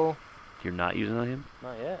heal. You're not using on him?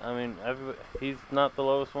 Not yet. I mean, he's not the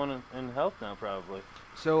lowest one in health now, probably.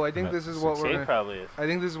 So I think About this is what we're. He Gonna, probably is. I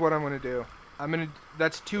think this is what I'm gonna do.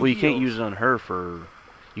 That's 2 Well, you can't heals. use it on her for.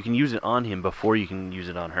 You can use it on him before you can use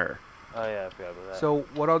it on her. Oh, yeah, I forgot about that. So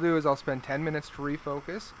what I'll do is I'll spend 10 minutes to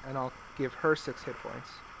refocus, and I'll give her 6 hit points.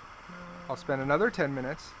 I'll spend another 10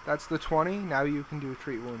 minutes. That's the 20. Now you can do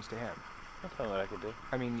treat wounds to him. That's not what I could do.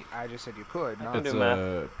 I mean, I just said you could. I Not. can It's do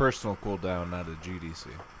a personal cooldown, not a GDC.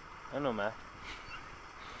 I know math.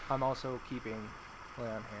 I'm also keeping lay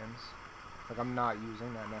on hands. Like I'm not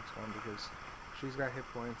using that next one because she's got hit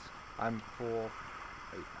points. I'm full.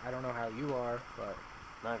 I don't know how you are, but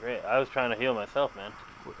Not great. I was trying to heal myself, man.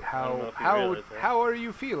 know how if you realize that. how are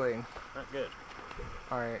you feeling? Not good.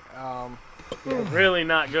 All right. Really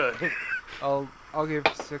not good. I'll give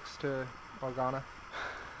 6 to Morgana.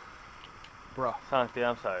 Bruh. Sancti,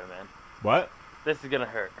 I'm sorry, man. What? This is gonna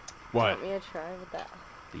hurt. What? Want me to try with that?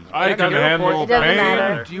 I Yeah, can no, handle it doesn't pain.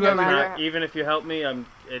 matter. Do you No have a matter. hero? Even if you help me,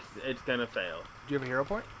 it's gonna fail. Do you have a hero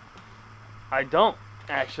point? I don't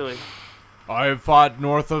actually. I've fought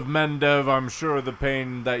north of Mendev. I'm sure the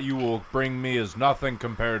pain that you will bring me is nothing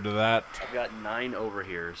compared to that. I've got 9 over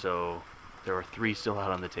here, so there are 3 still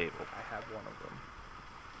out on the table. I have one of them.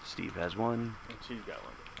 Steve has 1, And she's got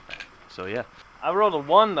one. so yeah. I rolled a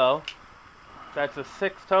 1 though. That's a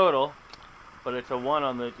 6 total, but it's a 1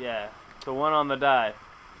 on the It's a 1 on the die.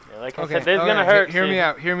 Yeah, like I said, this is gonna hurt. Hear Steve. me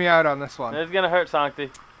out. Hear me out on this one. This is gonna hurt, Sancti.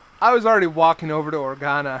 I was already walking over to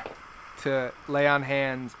Organa to lay on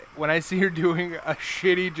hands. When I see her doing a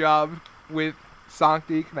shitty job with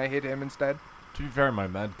Sancti, can I hit him instead? To be fair, my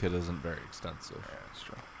med kit isn't very extensive. Yeah, that's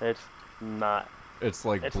true. It's not. It's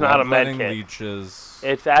like It's not a med bloodletting kit. leeches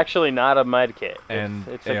It's actually not a med kit. and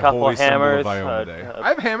it's a a couple holy symbol hammers, of Iomedae. I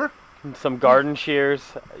have a hammer. some garden shears.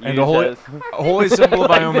 And used a holy, as- a holy symbol of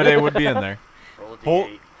Like Iomedae would be in there. Roll a Hol-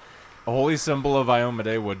 D8. A holy symbol of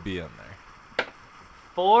Iomedae would be in there.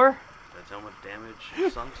 4. That's how much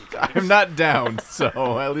damage Sancti takes. I'm not down,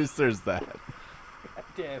 so at least there's that.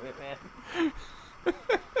 Damn it, man.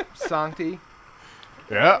 Sancti.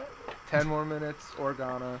 Yeah. 10 more minutes.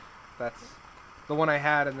 Organa. That's the one I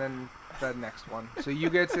had, and then the next one. So you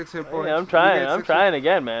get 6 hit points. Yeah, I'm you trying. get I'm 6 trying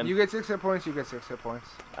again, man. You get 6 hit points. You get 6 hit points.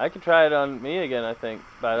 I can try it on me again. I think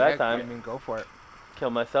by that Yeah, time, I mean, go for it. kill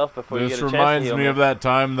myself before you This get a chance to reminds heal me of that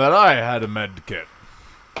time that I had a med kit.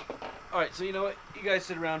 Alright, so you know what? You guys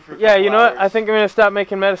sit around for a Yeah, couple you know what? hours. I think I'm gonna stop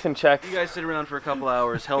making medicine checks. You guys sit around for a couple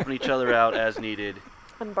hours, helping each other out as needed.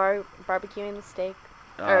 And barbecuing the steak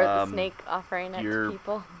or the Um, snake, offering it you're- to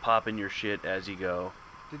people. Popping your shit as you go.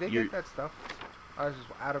 Did they You're- get that stuff? I was just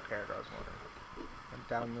out of character. I was wondering. And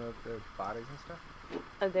down the bodies and stuff.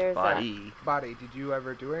 There's that. Body. Body. Did you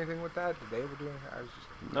ever do anything with that? Did they ever do anything? I was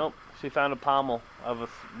just. Nope. She found a pommel of a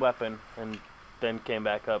weapon and then came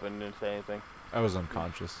back up and didn't say anything. I was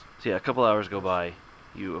unconscious. So yeah, a couple hours go by.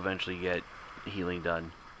 You eventually get healing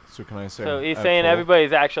done. So can I say? So he's I'm saying full?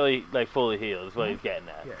 everybody's actually like fully healed. Is what he's getting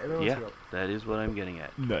at. Yeah, everyone's Yeah, healed. that is what I'm getting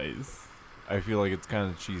at. Nice. I feel like it's kind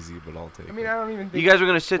of cheesy, but I'll take I mean, it. I don't even think. You guys are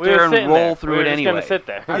gonna sit We were there and sitting roll there. through we were it just anyway. gonna sit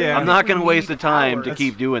there. I don't Yeah. I'm think not we gonna waste the need time to hours.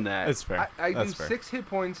 keep doing that. It's fair. I do That's fair. 6 hit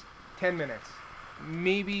points, 10 minutes.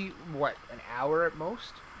 Maybe, what, an hour at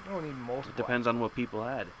most? I don't need multiple. It depends on what people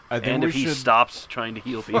had. I think And we if he should. stops trying to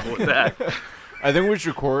heal people with that. I think we should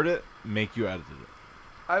record it. Make you edit it.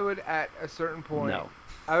 I would, at a certain point. No.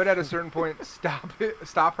 I would, at a certain point, stop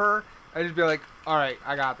her. I'd just be like, all right,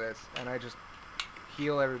 I got this. And I just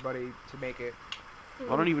heal everybody to make it.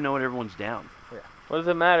 I don't even know what everyone's down. What does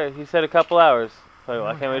it matter? He said a couple hours. So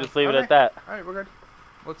why can't we just leave it Okay. at that? All right, we're good.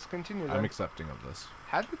 Let's continue then. I'm accepting of this.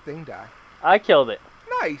 How'd the thing die? I killed it.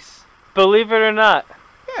 Nice. Believe it or not,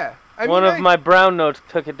 Yeah. I one mean, of my brown notes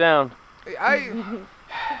took it down. I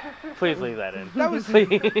Please leave that in. that was Please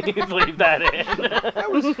leave that in.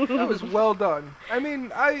 that was well done. I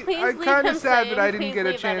mean, I'm Please leave kind of him sad that I saying, didn't "Please get a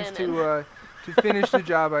leave that chance in." to finish the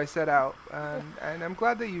job I set out, and I'm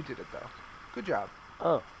glad that you did it though. Good job.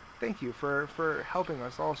 Oh, Thank you for helping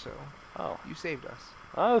us also. oh. You saved us.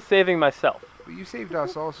 I was saving myself. But you saved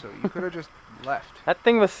us also. You could have just left. That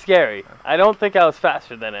thing was scary. I don't think I was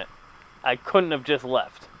faster than it. I couldn't have just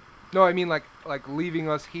left. No, I mean like leaving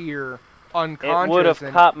us here It unconscious. would have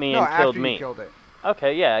and, caught me no, and after killed you me. killed it.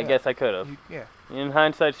 Okay, yeah, I Yeah. guess I could have. Yeah. In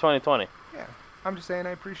hindsight, 2020. I'm just saying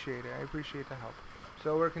I appreciate it. I appreciate the help.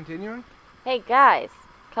 So we're continuing? Hey guys,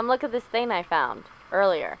 come look at this thing I found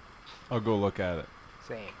earlier. I'll go look at it.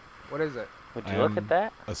 Same. What is it? Would I you look am at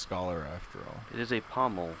that? A scholar, after all. It is a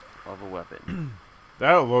pommel of a weapon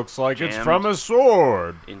That looks like it's Jammed. from a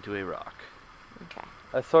sword. into a rock. Okay.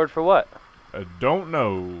 A sword for what? I don't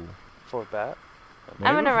know. For bat? I'm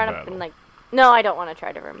Maybe gonna for run up battle. and like. No, I don't want to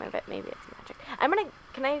try to remove it. Maybe it's magic.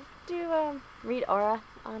 Can I do read aura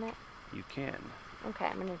on it? You can. Okay,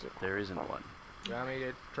 I'm gonna do that. There isn't one. Do you want me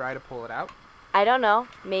to try to pull it out? I don't know.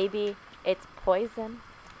 Maybe it's poison.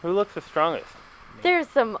 Who looks the strongest? There's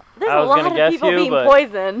I a was lot gonna of guess people you, being but-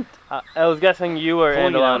 poisoned. I was guessing you or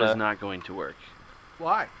Pulling it out is Andalana. not going to work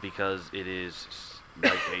Why? because it is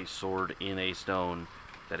like a sword in a stone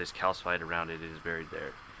that is calcified around it. It is buried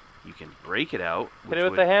there. You can break it out, Hit it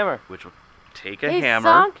with the hammer. which will take a Hey, hammer.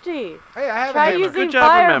 Sancti, Hey, I have try a hammer. using Good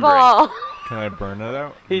job remembering. fireball. Can I burn it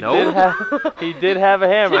out? He No. did have. He did have a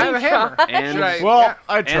hammer. I have a hammer. And, Should I? Well,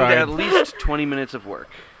 I and tried. at least 20 minutes of work.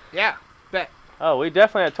 Yeah. Bet. Oh, we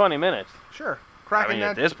definitely had 20 minutes. Sure. I Cracking mean,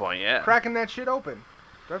 at that. this point, yeah. Cracking that shit open.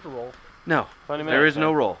 Do I have to roll? No, 20 minutes. there is no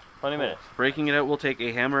man. roll. 20 minutes. Breaking it out will take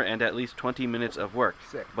a hammer and at least 20 minutes of work.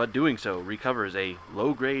 Sick. But doing so recovers a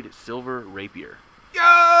low-grade silver rapier.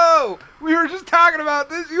 Yo! We were just talking about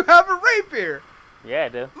this. You have a rapier. Yeah, I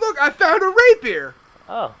do. Look, I found a rapier.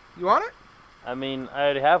 Oh, You want it? I mean, I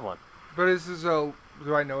already have one. But this is a.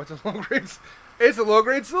 Do I know it's a low grade? It's a low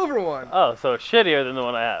grade silver one. Oh, so it's shittier than the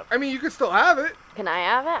one I have. I mean, you could still have it. Can I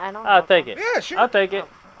have it? I don't know. I'll take it. Yeah, sure. I'll take it.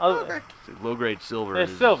 Okay. Low-grade silver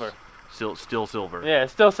It's is silver. still silver, Yeah,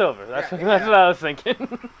 it's still silver. That's, Yeah, that's yeah. what I was thinking.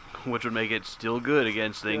 which would make it still good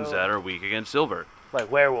against things Still- that are weak against silver.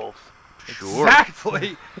 Like werewolves. Sure.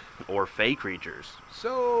 Exactly. Or fey creatures.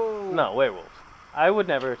 So. No, werewolves. I would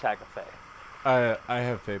never attack a fae. I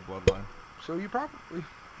have Fey bloodline. So you probably.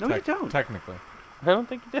 No, you don't. Technically. I don't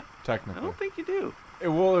think you do. I Technically. don't think you do. It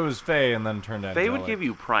was Fey and then turned angelic. Fey would give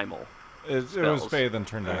you primal, It was spells. Fey then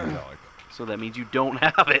turned angelic. so that means you don't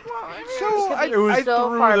have it. So It was I so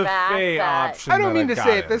through far the back Fey that- option. I don't that mean to got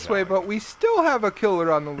say it this way, angelic. but we still have a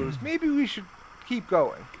killer on the loose. Maybe we should keep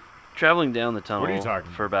going. Traveling down the tunnel What are you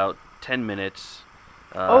talking for about 10 minutes,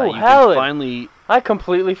 Oh, you Helen. can finally I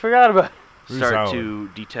completely forgot about it. Who's start Howard? to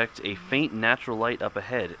detect a faint natural light up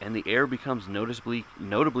ahead, and the air becomes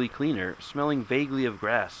notably cleaner, smelling vaguely of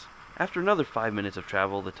grass. After another 5 minutes of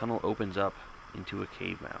travel, the tunnel opens up into a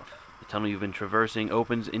cave mouth. The tunnel you've been traversing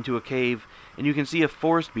opens into a cave, and you can see a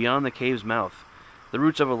forest beyond the cave's mouth. The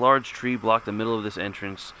roots of a large tree block the middle of this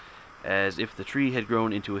entrance, as if the tree had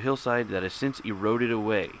grown into a hillside that has since eroded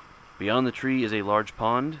away. Beyond the tree is a large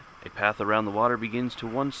pond. A path around the water begins to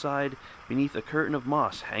one side beneath a curtain of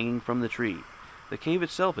moss hanging from the tree. The cave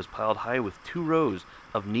itself is piled high with 2 rows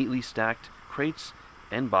of neatly stacked crates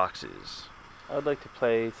and boxes. I would like to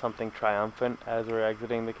play something triumphant as we're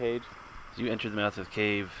exiting the cage. As you enter the mouth of the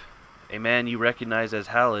cave, a man you recognize as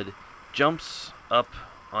Halid jumps up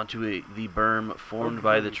onto the berm formed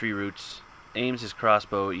by the tree roots, aims his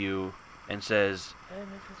crossbow at you, and says, And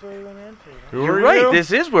this is where we want to enter. Who "You're are right, you?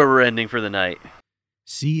 this is where we're ending for the night."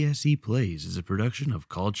 CSE Plays is a production of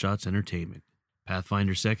Called Shots Entertainment.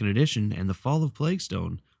 Pathfinder 2nd Edition and The Fall of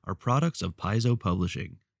Plaguestone are products of Paizo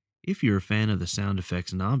Publishing. If you're a fan of the sound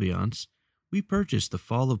effects and ambiance, we purchased the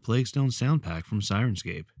Fall of Plaguestone sound pack from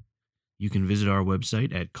Sirenscape. You can visit our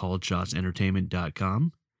website at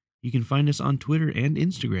calledshotsentertainment.com. You can find us on Twitter and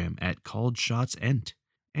Instagram at calledshotsent,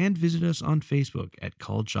 and visit us on Facebook at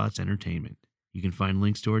Called Shots Entertainment. You can find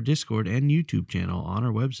links to our Discord and YouTube channel on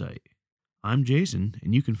our website. I'm Jason,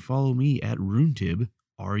 and you can follow me at Runetib,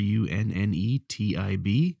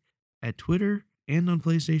 RUNNETIB, at Twitter and on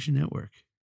PlayStation Network.